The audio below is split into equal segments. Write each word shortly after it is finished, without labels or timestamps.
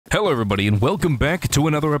Hello everybody and welcome back to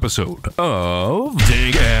another episode of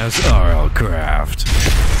Dig Ass rlcraft.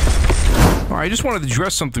 Alright, I just wanted to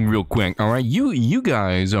address something real quick. Alright, you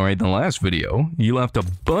guys, alright, in the last video, you left a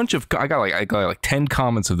bunch of I got like 10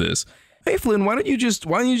 comments of this. Hey Flynn, why don't you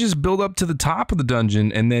just build up to the top of the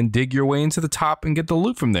dungeon and then dig your way into the top and get the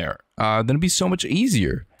loot from there? Then it'd be so much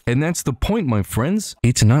easier. And that's the point, my friends.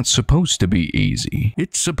 It's not supposed to be easy.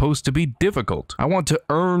 It's supposed to be difficult. I want to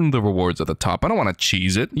earn the rewards at the top. I don't want to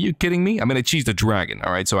cheese it. Are you kidding me? I mean, I cheesed a dragon,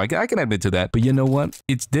 all right? So I can admit to that. But you know what?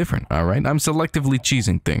 It's different, all right? I'm selectively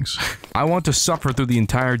cheesing things. I want to suffer through the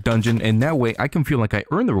entire dungeon, and that way I can feel like I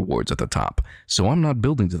earn the rewards at the top. So I'm not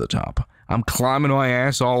building to the top. I'm climbing my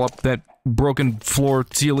ass all up that broken floor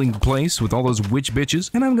ceiling place with all those witch bitches,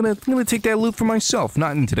 and I'm gonna take that loot for myself.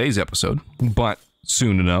 Not in today's episode, but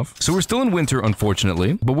soon enough. So we're still in winter,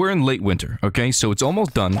 unfortunately, but we're in late winter, okay? So it's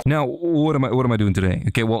almost done. Now, what am I doing today?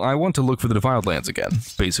 Okay, well, I want to look for the defiled lands again,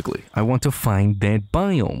 basically. I want to find that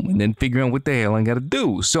biome and then figure out what the hell I gotta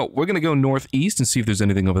do. So we're gonna go northeast and see if there's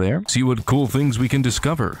anything over there. See what cool things we can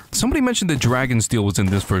discover. Somebody mentioned that dragon steel was in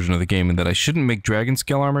this version of the game and that I shouldn't make dragon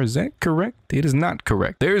scale armor. Is that correct? It is not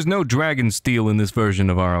correct. There is no dragon steel in this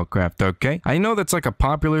version of rlcraft, okay? I know that's like a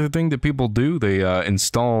popular thing that people do. They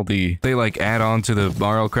they like add on to the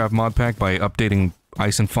rlcraft mod pack by updating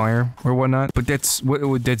ice and fire or whatnot, but that's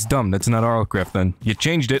dumb. That's not rlcraft then. You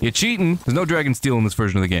changed it. You're cheating. There's no dragon steel in this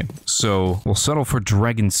version of the game, so we'll settle for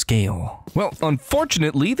dragon scale. Well,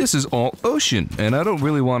 unfortunately, this is all ocean, and I don't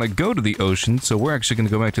really want to go to the ocean, so we're actually going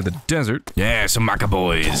to go back to the desert. Yeah, some maca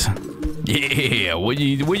boys. Yeah, what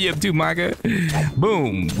you up to, maca?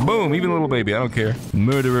 Boom, boom, even a little baby, I don't care.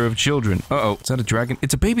 Murderer of children. Uh-oh, is that a dragon?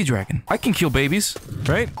 It's a baby dragon. I can kill babies,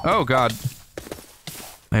 right? Oh, God.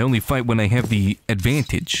 I only fight when I have the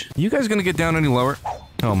advantage. You guys gonna get down any lower?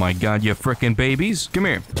 Oh my God, you frickin' babies. Come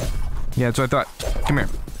here. Yeah, that's what I thought. Come here.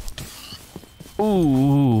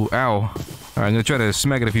 Ooh, ow. All right, I'm gonna try to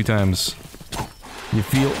smack it a few times. You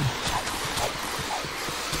feel?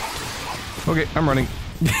 Okay, I'm running.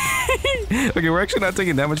 Okay, we're actually not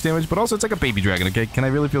taking that much damage, but also it's like a baby dragon, okay? Can I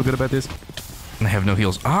really feel good about this? I have no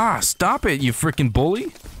heals. Ah, stop it, you frickin'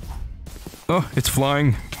 bully. Oh, it's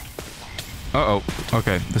flying. Uh-oh.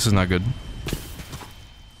 Okay, this is not good.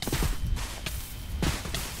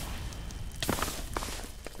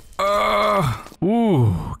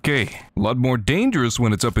 Ooh, okay. A lot more dangerous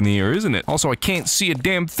when it's up in the air, isn't it? Also, I can't see a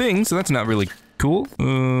damn thing, so that's not really cool.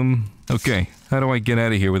 Okay. How do I get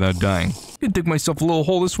out of here without dying? I'm gonna dig myself a little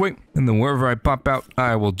hole this way, and then wherever I pop out,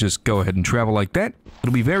 I will just go ahead and travel like that.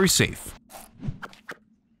 It'll be very safe.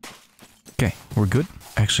 Okay, we're good.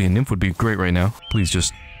 Actually, a nymph would be great right now. Please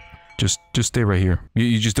just stay right here.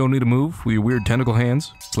 You just don't need to move with your weird tentacle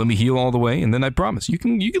hands. Just let me heal all the way, and then I promise you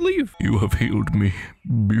can leave. You have healed me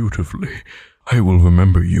beautifully. I will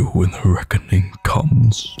remember you when the reckoning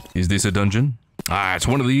comes. Is this a dungeon? Ah, it's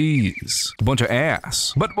one of these. A bunch of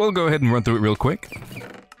ass. But we'll go ahead and run through it real quick.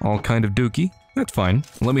 All kind of dookie. That's fine.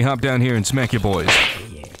 Let me hop down here and smack your boys.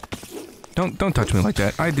 Don't touch me like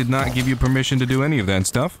that. I did not give you permission to do any of that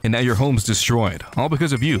stuff, and now your home's destroyed. All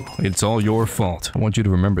because of you. It's all your fault. I want you to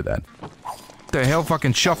remember that. What the hell,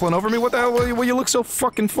 fucking shuffling over me? What the hell? Well, you look so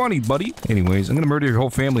fucking funny, buddy. Anyways, I'm gonna murder your whole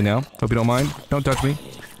family now. Hope you don't mind. Don't touch me.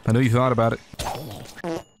 I know you thought about it.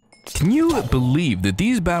 Can you believe that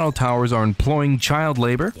these battle towers are employing child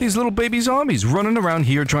labor? These little baby zombies running around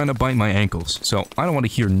here trying to bite my ankles. So I don't want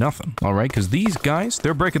to hear nothing, all right? Because these guys,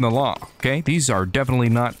 they're breaking the law, okay? These are definitely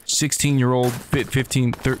not 16-year-old,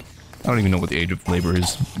 15, 13... I don't even know what the age of labor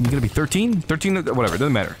is. You gonna be 13? 13? Whatever,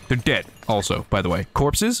 doesn't matter. They're dead, also, by the way.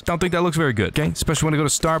 Corpses? Don't think that looks very good, okay? Especially when I go to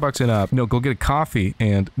Starbucks and, you know, go get a coffee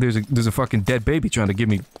and there's a fucking dead baby trying to give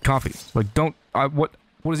me coffee. Like, don't... what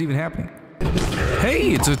is even happening?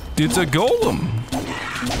 Hey, it's a golem.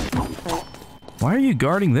 Why are you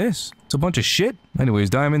guarding this? It's a bunch of shit. Anyways,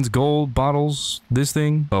 diamonds, gold, bottles, this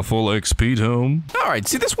thing. A full XP tome. Alright,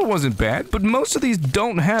 see, this one wasn't bad, but most of these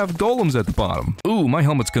don't have golems at the bottom. Ooh, my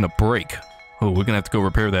helmet's gonna break. Oh, we're gonna have to go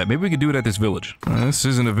repair that. Maybe we could do it at this village. This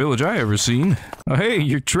isn't a village I ever seen. Oh, hey,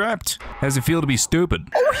 you're trapped. How's it feel to be stupid?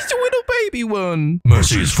 Oh, he's a little baby one.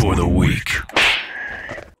 Mercy is for the weak.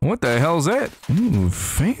 What the hell's that? Ooh,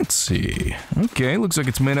 fancy. Okay, looks like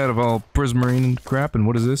it's made out of all prismarine and crap, and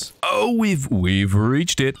what is this? Oh, we've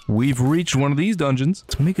reached it. We've reached one of these dungeons.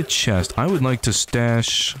 Let's make a chest. I would like to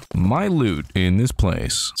stash my loot in this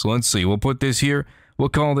place. So let's see, we'll put this here. We'll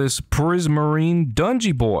call this Prismarine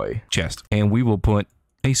Dungy Boy chest. And we will put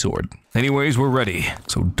a sword. Anyways, we're ready.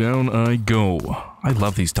 So down I go. I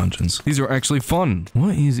love these dungeons. These are actually fun.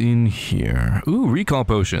 What is in here? Ooh, recall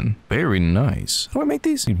potion. Very nice. How do I make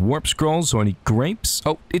these? Need warp scrolls, so I need grapes.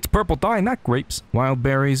 Oh, it's purple dye, not grapes. Wild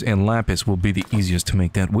berries and lapis will be the easiest to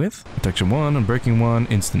make that with. Protection 1, unbreaking 1,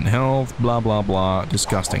 instant health, blah, blah, blah.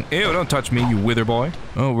 Disgusting. Ew, don't touch me, you wither boy.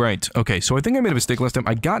 Oh, right. Okay, so I think I made a mistake last time.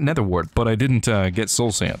 I got nether wart, but I didn't get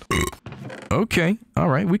soul sand. Okay,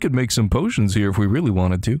 alright, we could make some potions here if we really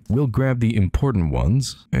wanted to. We'll grab the important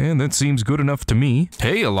ones, and that seems good enough to me.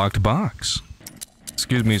 Hey, a locked box.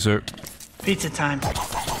 Excuse me, sir. Pizza time.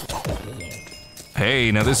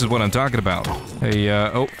 Hey, now this is what I'm talking about. Hey,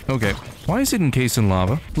 oh, okay. Why is it encased in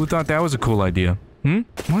lava? Who thought that was a cool idea?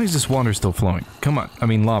 Why is this water still flowing? Come on, I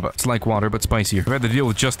mean lava. It's like water, but spicier. I've had to deal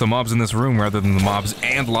with just the mobs in this room rather than the mobs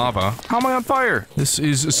and lava. How am I on fire? This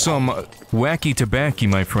is some wacky tobacco,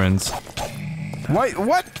 my friends. Why,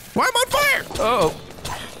 what? Why am I on fire? Uh-oh.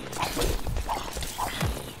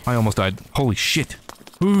 I almost died. Holy shit.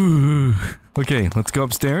 Ooh. Okay, let's go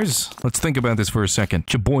upstairs. Let's think about this for a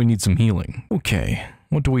second. Your boy needs some healing. Okay.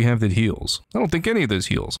 What do we have that heals? I don't think any of this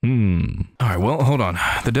heals. Alright, well, hold on.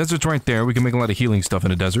 The desert's right there. We can make a lot of healing stuff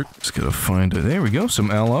in a desert. Just gotta find it. There we go,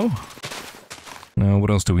 some aloe. Now, what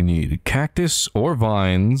else do we need? Cactus or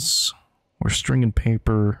vines. Or string and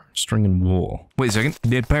paper, string and wool. Wait a second.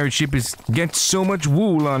 That pirate ship is got so much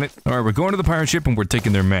wool on it. Alright, we're going to the pirate ship and we're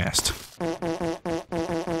taking their mast.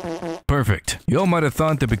 Perfect. Y'all might have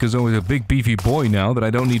thought that because I was a big beefy boy now that I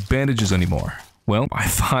don't need bandages anymore. Well, I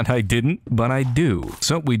thought I didn't, but I do.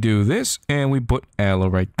 So we do this, and we put aloe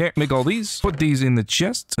right there. Make all these, put these in the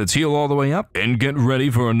chest. Let's heal all the way up, and get ready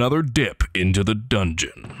for another dip into the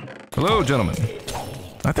dungeon. Hello, gentlemen.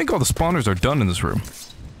 I think all the spawners are done in this room.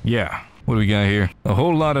 Yeah. What do we got here? A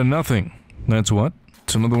whole lot of nothing. That's what?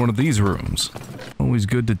 It's another one of these rooms. Always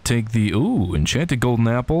good to take the... Ooh, enchanted golden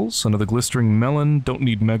apples. Another glistering melon. Don't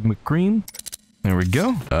need magma cream. There we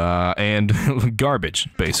go. And garbage,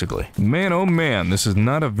 basically. Man, oh man, this is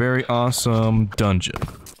not a very awesome dungeon.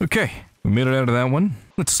 Okay, we made it out of that one.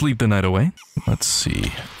 Let's sleep the night away. Let's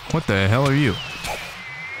see. What the hell are you?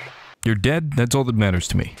 You're dead? That's all that matters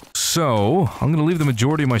to me. So, I'm gonna leave the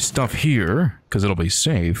majority of my stuff here, because it'll be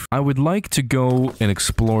safe. I would like to go and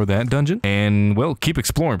explore that dungeon, and, well, keep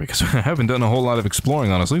exploring, because I haven't done a whole lot of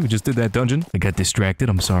exploring, honestly. We just did that dungeon. I got distracted,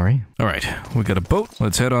 I'm sorry. Alright, we got a boat.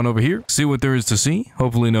 Let's head on over here, see what there is to see.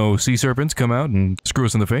 Hopefully no sea serpents come out and screw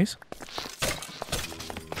us in the face.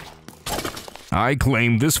 I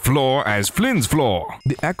claim this floor as Flynn's floor.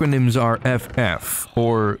 The acronyms are FF,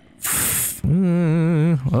 or...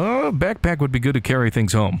 oh, backpack would be good to carry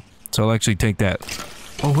things home. So I'll actually take that.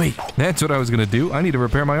 Oh wait, that's what I was gonna do. I need to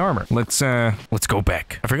repair my armor. Let's go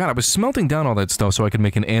back. I forgot I was smelting down all that stuff so I could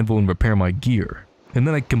make an anvil and repair my gear. And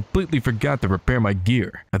then I completely forgot to repair my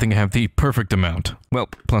gear. I think I have the perfect amount. Well,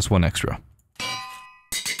 plus one extra.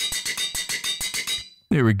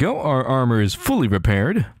 There we go, our armor is fully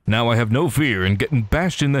repaired. Now I have no fear in getting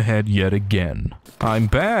bashed in the head yet again. I'm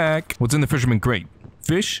back! What's in the fisherman crate?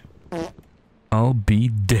 Fish? I'll be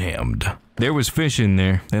damned. There was fish in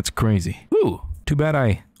there. That's crazy. Ooh, too bad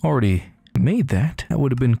I already made that. That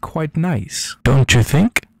would have been quite nice. Don't you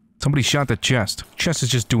think? Somebody shot the chest. Chest is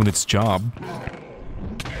just doing its job.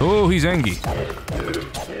 Oh, he's angry.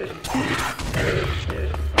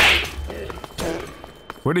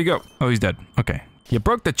 Where'd he go? Oh, he's dead. Okay. You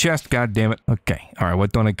broke the chest, goddammit. Okay. Alright,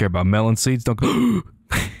 what don't I care about? Melon seeds? Don't go.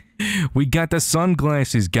 We got the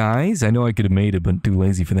sunglasses, guys. I know I could have made it, but too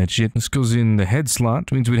lazy for that shit. This goes in the head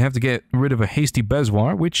slot. Means we'd have to get rid of a hasty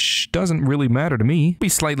bezoar, which doesn't really matter to me. Be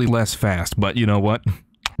slightly less fast, but you know what?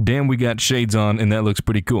 Damn, we got shades on, and that looks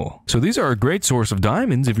pretty cool. So these are a great source of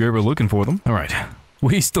diamonds if you're ever looking for them. Alright.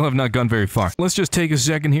 We still have not gone very far. Let's just take a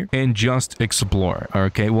second here and just explore.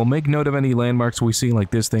 Okay, we'll make note of any landmarks we see, like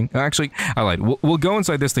this thing. Actually, I lied. We'll go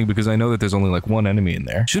inside this thing because I know that there's only like one enemy in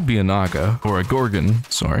there. Should be a naga, or a gorgon,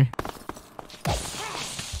 sorry.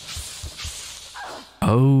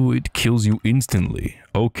 Oh, it kills you instantly.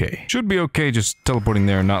 Okay. Should be okay just teleporting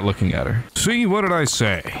there and not looking at her. See, what did I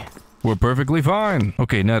say? We're perfectly fine.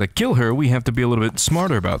 Okay, now to kill her, we have to be a little bit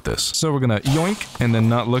smarter about this. So we're gonna yoink, and then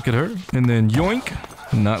not look at her, and then yoink,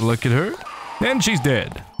 not look at her, and she's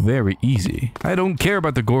dead. Very easy. I don't care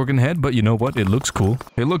about the Gorgon head, but you know what? It looks cool.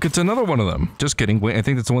 Hey, look, it's another one of them. Just kidding. Wait, I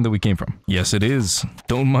think that's the one that we came from. Yes, it is.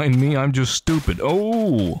 Don't mind me, I'm just stupid.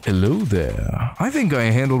 Oh, hello there. I think I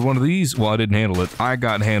handled one of these. Well, I didn't handle it. I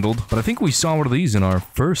got handled. But I think we saw one of these in our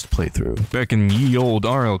first playthrough, back in ye old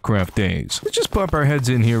rlcraft days. Let's just pop our heads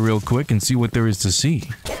in here real quick and see what there is to see.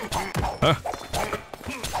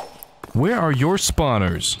 Where are your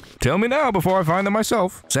spawners? Tell me now before I find them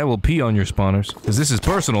myself. So I will pee on your spawners, because this is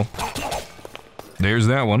personal. There's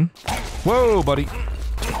that one. Whoa, buddy.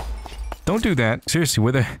 Don't do that. Seriously,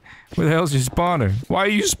 where the hell's your spawner? Why are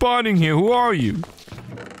you spawning here? Who are you?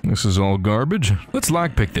 This is all garbage. Let's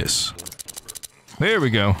lockpick this. There we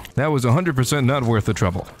go. That was 100% not worth the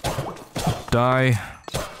trouble. Die.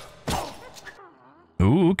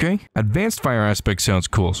 Ooh, okay. Advanced fire aspect sounds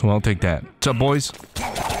cool, so I'll take that. What's up, boys?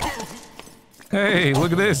 Hey,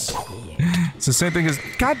 look at this. It's the same thing as...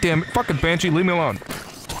 God damn it, fucking Banshee, leave me alone.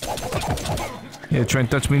 Yeah, try and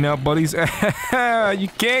touch me now, buddies. You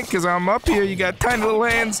can't, because I'm up here. You got tiny little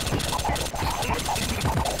hands.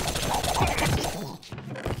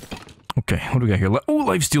 Okay, what do we got here? Oh,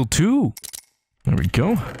 Lifesteal 2. There we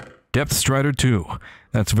go. Depth Strider 2.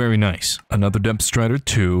 That's very nice. Another Depth Strider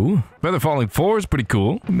 2. Feather Falling 4 is pretty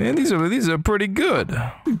cool. Man, these are pretty good.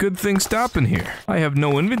 Good thing stopping here. I have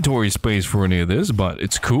no inventory space for any of this, but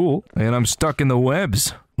it's cool. And I'm stuck in the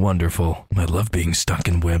webs. Wonderful. I love being stuck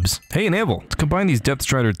in webs. Hey, Naval, let's combine these Depth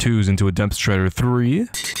Strider 2s into a Depth Strider 3.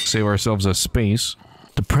 Save ourselves a space.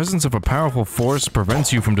 The presence of a powerful force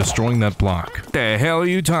prevents you from destroying that block. The hell are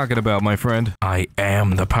you talking about, my friend? I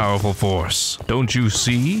am the powerful force. Don't you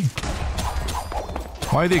see?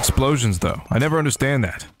 Why the explosions, though? I never understand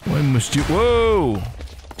that. Why must you— Whoa!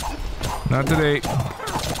 Not today.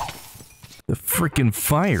 The freaking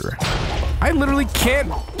fire. I literally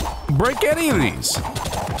can't break any of these.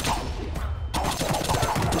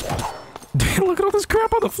 Look at all this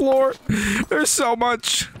crap on the floor. There's so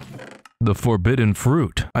much. The forbidden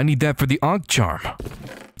fruit. I need that for the Ankh charm.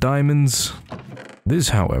 Diamonds. This,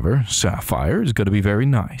 however, sapphire, is going to be very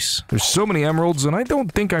nice. There's so many emeralds, and I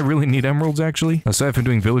don't think I really need emeralds, actually. Aside from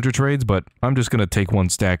doing villager trades, but I'm just going to take one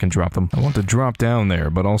stack and drop them. I want to drop down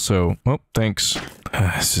there, but also— Oh, thanks.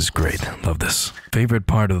 This is great. Love this. Favorite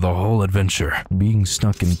part of the whole adventure. Being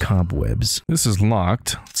stuck in cobwebs. This is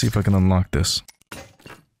locked. Let's see if I can unlock this.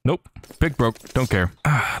 Nope. Pick broke. Don't care.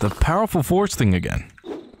 Ah, the powerful force thing again.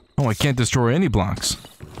 Oh, I can't destroy any blocks.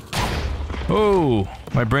 Oh,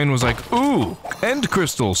 my brain was like, ooh, end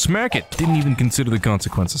crystal, smack it. Didn't even consider the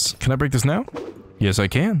consequences. Can I break this now? Yes, I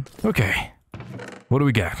can. Okay. What do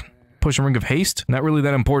we got? Push a Ring of Haste? Not really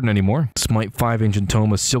that important anymore. Smite 5 Ancient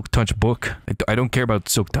Tome, a Silk Touch book. I don't care about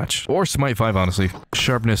Silk Touch. Or Smite 5, honestly.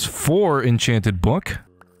 Sharpness 4 Enchanted book.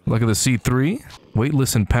 Luck of the Sea 3.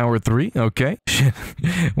 Weightless and Power 3. Okay. Shit.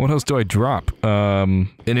 What else do I drop? An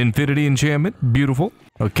Infinity enchantment. Beautiful.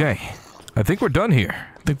 Okay. I think we're done here.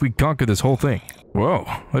 I think we conquered this whole thing. Whoa,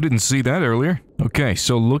 I didn't see that earlier. Okay,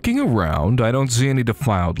 so looking around, I don't see any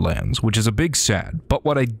defiled lands, which is a big sad. But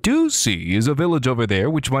what I do see is a village over there,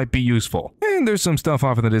 which might be useful. And there's some stuff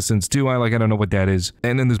off in the distance too. I don't know what that is.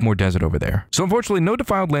 And then there's more desert over there. So unfortunately, no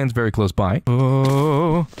defiled lands very close by.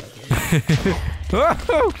 Oh.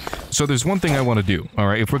 Oh! So there's one thing I want to do,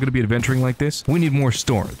 alright? If we're going to be adventuring like this, we need more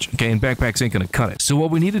storage, okay? And backpacks ain't going to cut it. So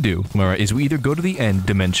what we need to do, alright, is we either go to the end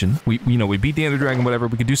dimension, we beat the Ender Dragon, whatever,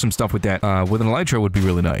 we could do some stuff with that. With an Elytra would be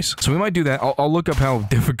really nice. So we might do that. I'll look up how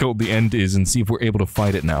difficult the end is and see if we're able to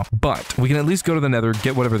fight it now. But we can at least go to the Nether,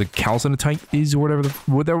 get whatever the calcinite is, or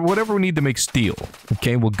whatever we need to make steel.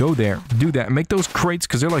 Okay, we'll go there, do that, make those crates,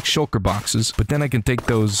 because they're like shulker boxes. But then I can take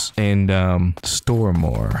those and store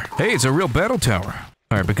more. Hey, it's a real battle tower.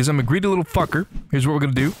 Alright, because I'm a greedy little fucker, here's what we're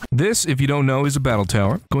gonna do. This, if you don't know, is a battle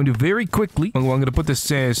tower. Going to very quickly— well, I'm gonna put this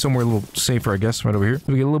somewhere a little safer, I guess, right over here. So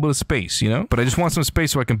we get a little bit of space, you know? But I just want some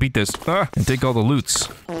space so I can beat this. And take all the loots.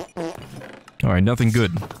 Alright, nothing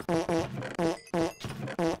good.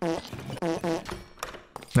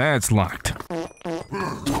 That's locked.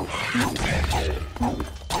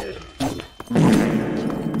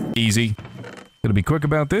 Easy. Gonna be quick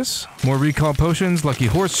about this. More recall potions, lucky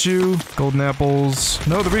horseshoe, golden apples.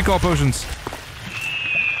 No, the recall potions.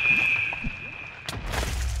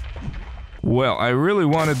 Well, I really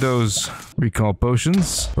wanted those recall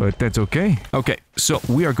potions, but that's okay. Okay, so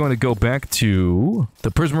we are going to go back to the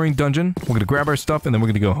Prismarine dungeon. We're gonna grab our stuff and then we're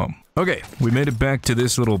gonna go home. Okay, we made it back to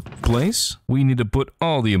this little place. We need to put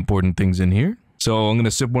all the important things in here. So I'm gonna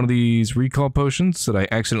sip one of these recall potions that I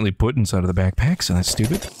accidentally put inside of the backpack, so that's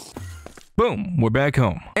stupid. Boom, we're back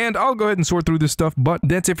home. And I'll go ahead and sort through this stuff, but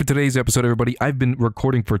that's it for today's episode, everybody. I've been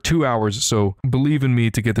recording for 2 hours, so believe in me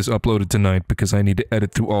to get this uploaded tonight because I need to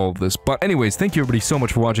edit through all of this. But anyways, thank you everybody so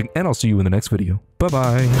much for watching, and I'll see you in the next video.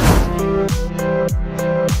 Bye-bye.